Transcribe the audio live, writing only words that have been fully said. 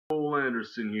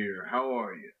Anderson here. How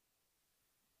are you?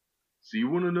 So you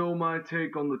want to know my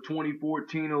take on the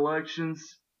 2014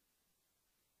 elections?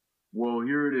 Well,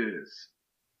 here it is.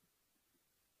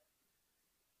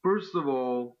 First of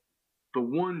all, the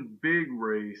one big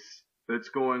race that's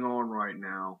going on right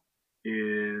now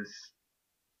is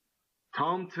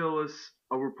Thom Tillis,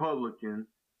 a Republican,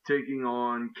 taking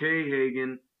on Kay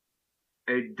Hagan,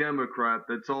 a Democrat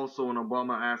that's also an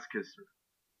Obama ass kisser.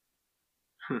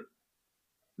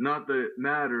 Not that it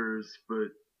matters, but,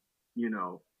 you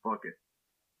know, fuck it.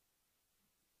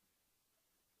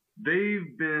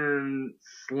 They've been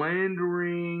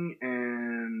slandering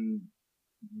and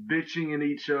bitching at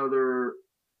each other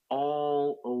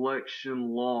all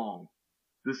election long.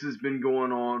 This has been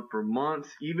going on for months,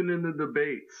 even in the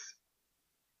debates.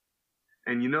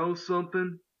 And you know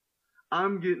something?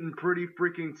 I'm getting pretty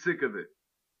freaking sick of it.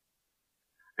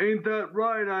 Ain't that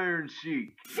right, Iron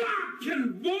Sheik?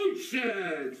 Fucking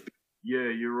bullshit! Yeah,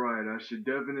 you're right. I should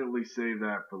definitely save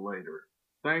that for later.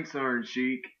 Thanks, Iron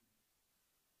Sheik.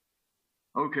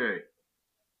 Okay.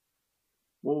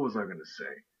 What was I gonna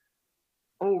say?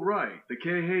 Oh, right. The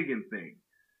Kay Hagan thing.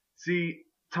 See,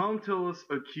 Thom Tillis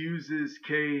accuses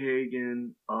Kay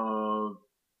Hagan of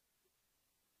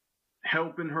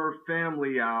helping her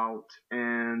family out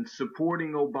and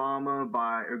supporting Obama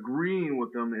by agreeing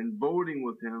with him and voting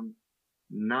with him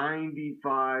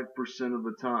 95% of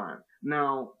the time.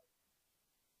 Now,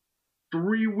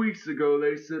 3 weeks ago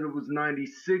they said it was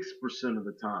 96% of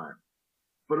the time.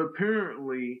 But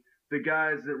apparently the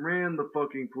guys that ran the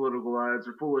fucking political ads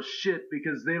are full of shit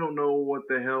because they don't know what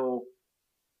the hell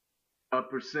a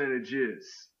percentage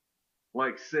is.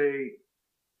 Like, say,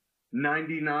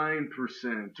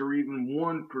 99% or even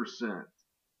 1%.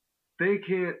 They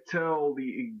can't tell the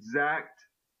exact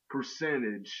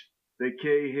percentage that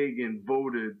Kay Hagan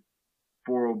voted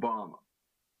for Obama.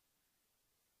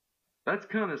 That's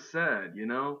kind of sad, you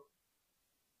know?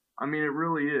 I mean, it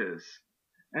really is.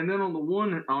 And then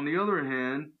on the other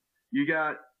hand, you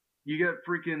got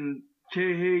freaking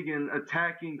Kay Hagan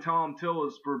attacking Thom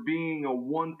Tillis for being a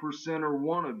 1%er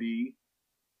wannabe.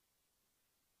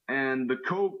 And the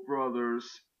Koch brothers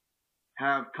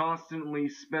have constantly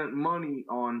spent money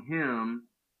on him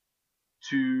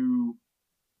to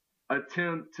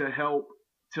attempt to help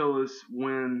Tillis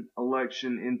win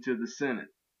election into the Senate.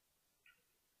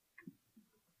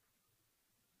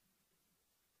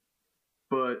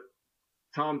 But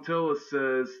Thom Tillis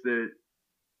says that,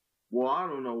 well, I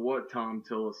don't know what Thom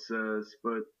Tillis says,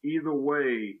 but either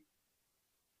way,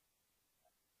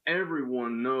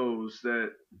 everyone knows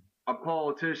that a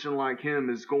politician like him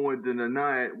is going to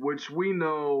deny it, which we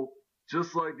know,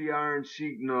 just like the Iron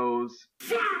Sheik knows.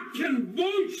 Fucking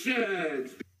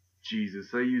bullshit!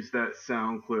 Jesus, I used that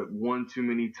sound clip one too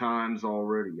many times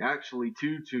already. Actually,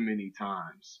 two too many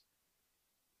times.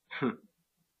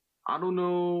 I don't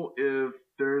know if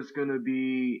there's gonna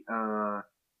be a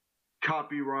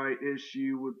copyright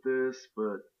issue with this,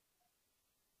 but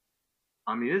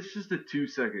I mean, it's just a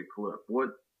 2-second clip.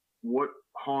 What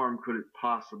harm could it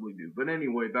possibly do? But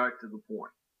anyway, back to the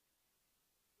point.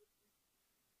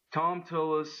 Thom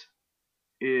Tillis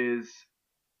is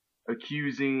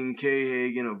accusing Kay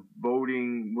Hagan of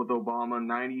voting with Obama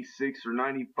 96 or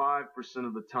 95%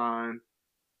 of the time,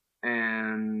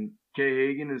 and Kay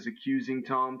Hagan is accusing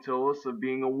Thom Tillis of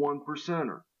being a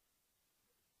 1%er.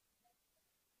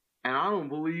 And I don't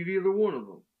believe either one of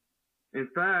them. In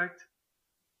fact,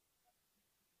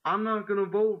 I'm not going to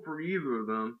vote for either of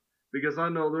them because I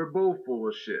know they're both full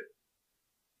of shit.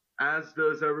 As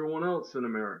does everyone else in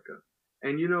America.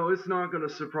 And you know, it's not going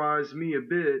to surprise me a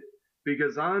bit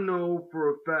because I know for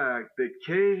a fact that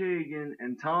Kay Hagan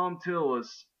and Thom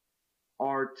Tillis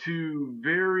are two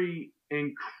very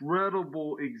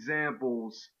incredible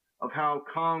examples of how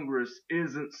Congress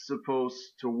isn't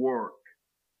supposed to work.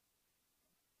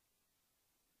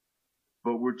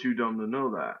 But we're too dumb to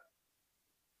know that.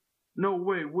 No,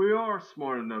 wait, we are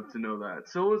smart enough to know that,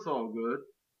 so it's all good.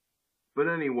 But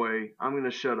anyway, I'm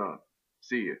gonna shut up.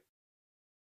 See ya.